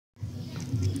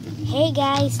Hey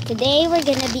guys, today we're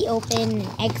gonna be opening an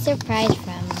egg surprise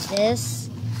from this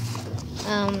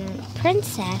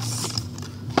princess.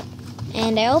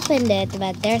 And I opened it,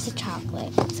 but there's a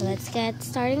chocolate. So let's get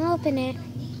started and open it.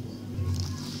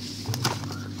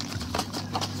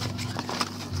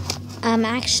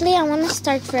 Actually I want to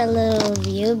start for a little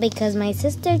review because my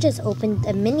sister just opened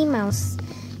a Minnie Mouse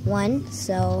one,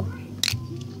 so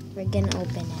we're gonna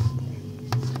open it.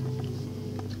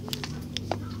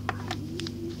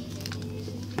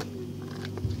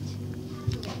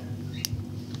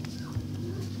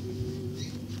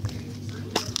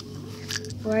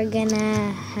 We're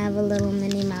gonna have a little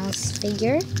Minnie Mouse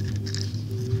figure.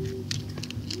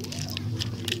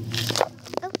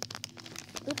 Oh,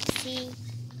 oopsie.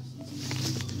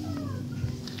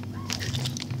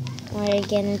 We're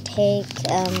gonna take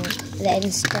the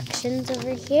instructions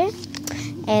over here.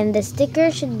 And the sticker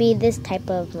should be this type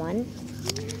of one.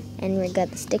 And we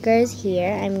got the stickers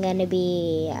here. I'm gonna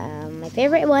be, my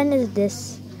favorite one is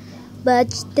this.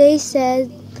 But they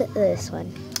said this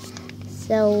one.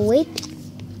 So wait.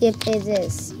 If it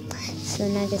is. So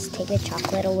now just take the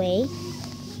chocolate away.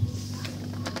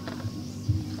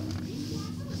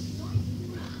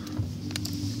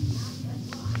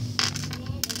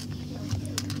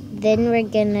 Then we're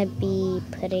gonna be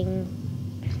putting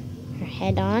her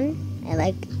head on. I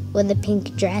like with the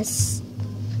pink dress.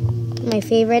 My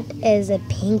favorite is a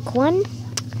pink one.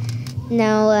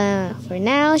 Now, for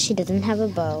now, she doesn't have a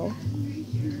bow.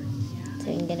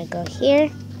 So I'm gonna go here.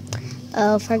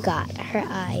 Oh, forgot her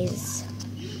eyes.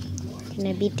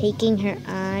 Gonna be taking her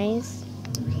eyes.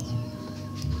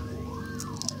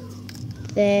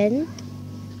 Then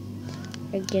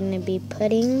we're gonna be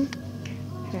putting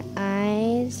her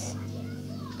eyes.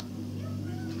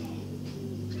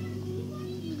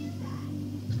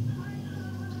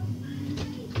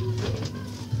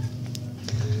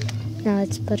 Now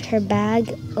let's put her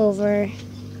bag over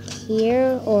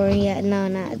here, or yeah, no,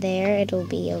 not there. It'll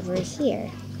be over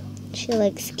here. She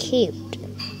looks cute.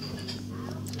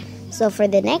 So for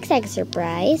the next egg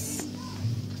surprise,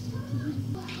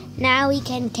 now we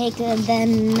can take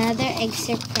another egg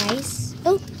surprise.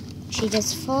 Oh, she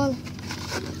just fell.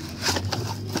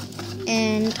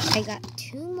 And I got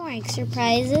 2 more egg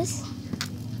surprises.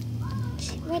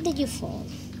 Why did you fall?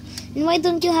 And why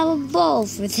don't you have a bow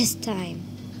for this time?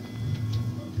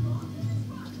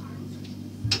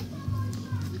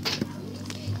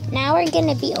 Now we're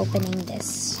gonna be opening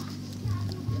this.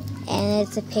 And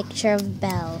it's a picture of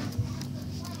Belle.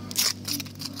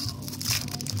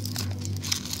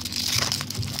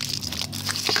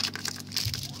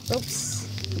 Oops,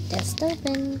 it just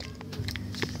opened.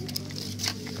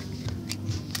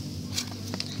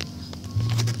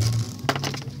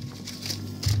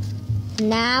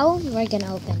 Now we're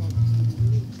gonna open it.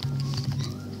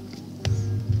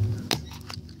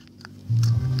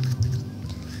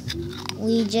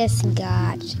 We just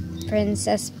got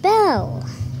Princess Belle.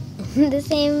 The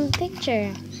same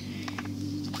picture.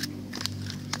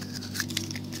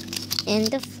 And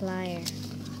the flyer.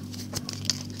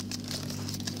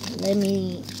 Let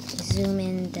me zoom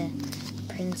in the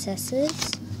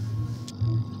princesses.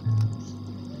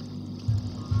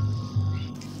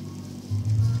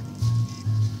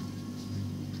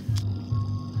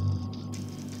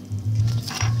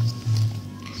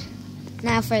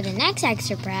 Now for the next egg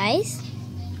surprise.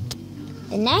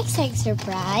 The next egg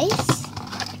surprise,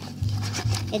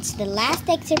 it's the last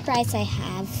egg surprise I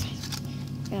have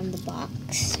from the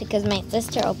box because my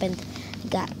sister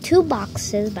got 2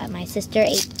 boxes, but my sister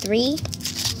ate 3,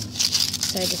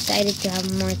 so I decided to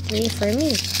have more 3 for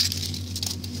me.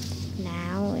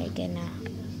 Now we're gonna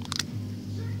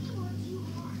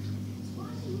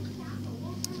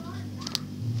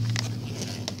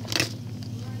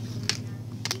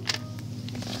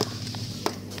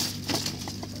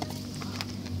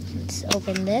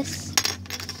open this.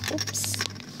 Oops.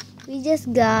 We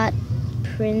just got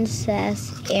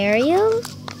Princess Ariel.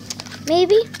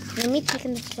 Maybe? Let me check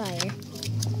in the flyer.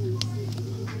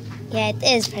 Yeah, it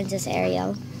is Princess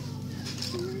Ariel.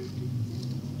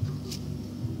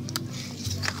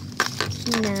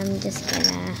 Now I'm just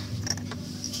gonna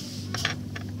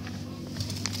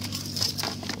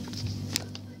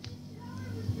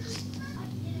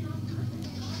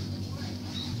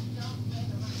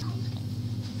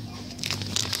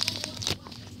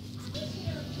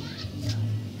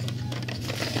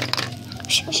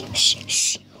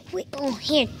shh. Wait, oh,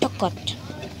 here, chocot.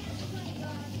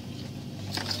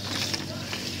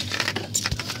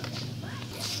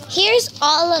 Here's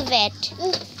all of it.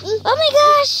 Oh my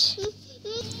gosh.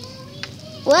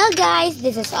 Well, guys,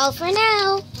 this is all for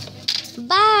now.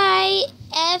 Bye,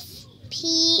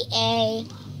 FPA.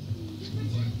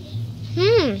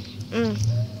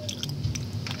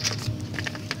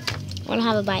 Wanna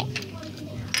have a bite?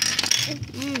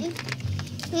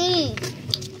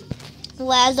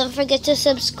 Well, don't forget to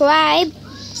subscribe,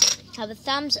 have a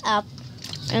thumbs up,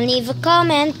 and leave a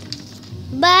comment.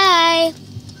 Bye.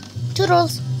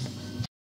 Toodles.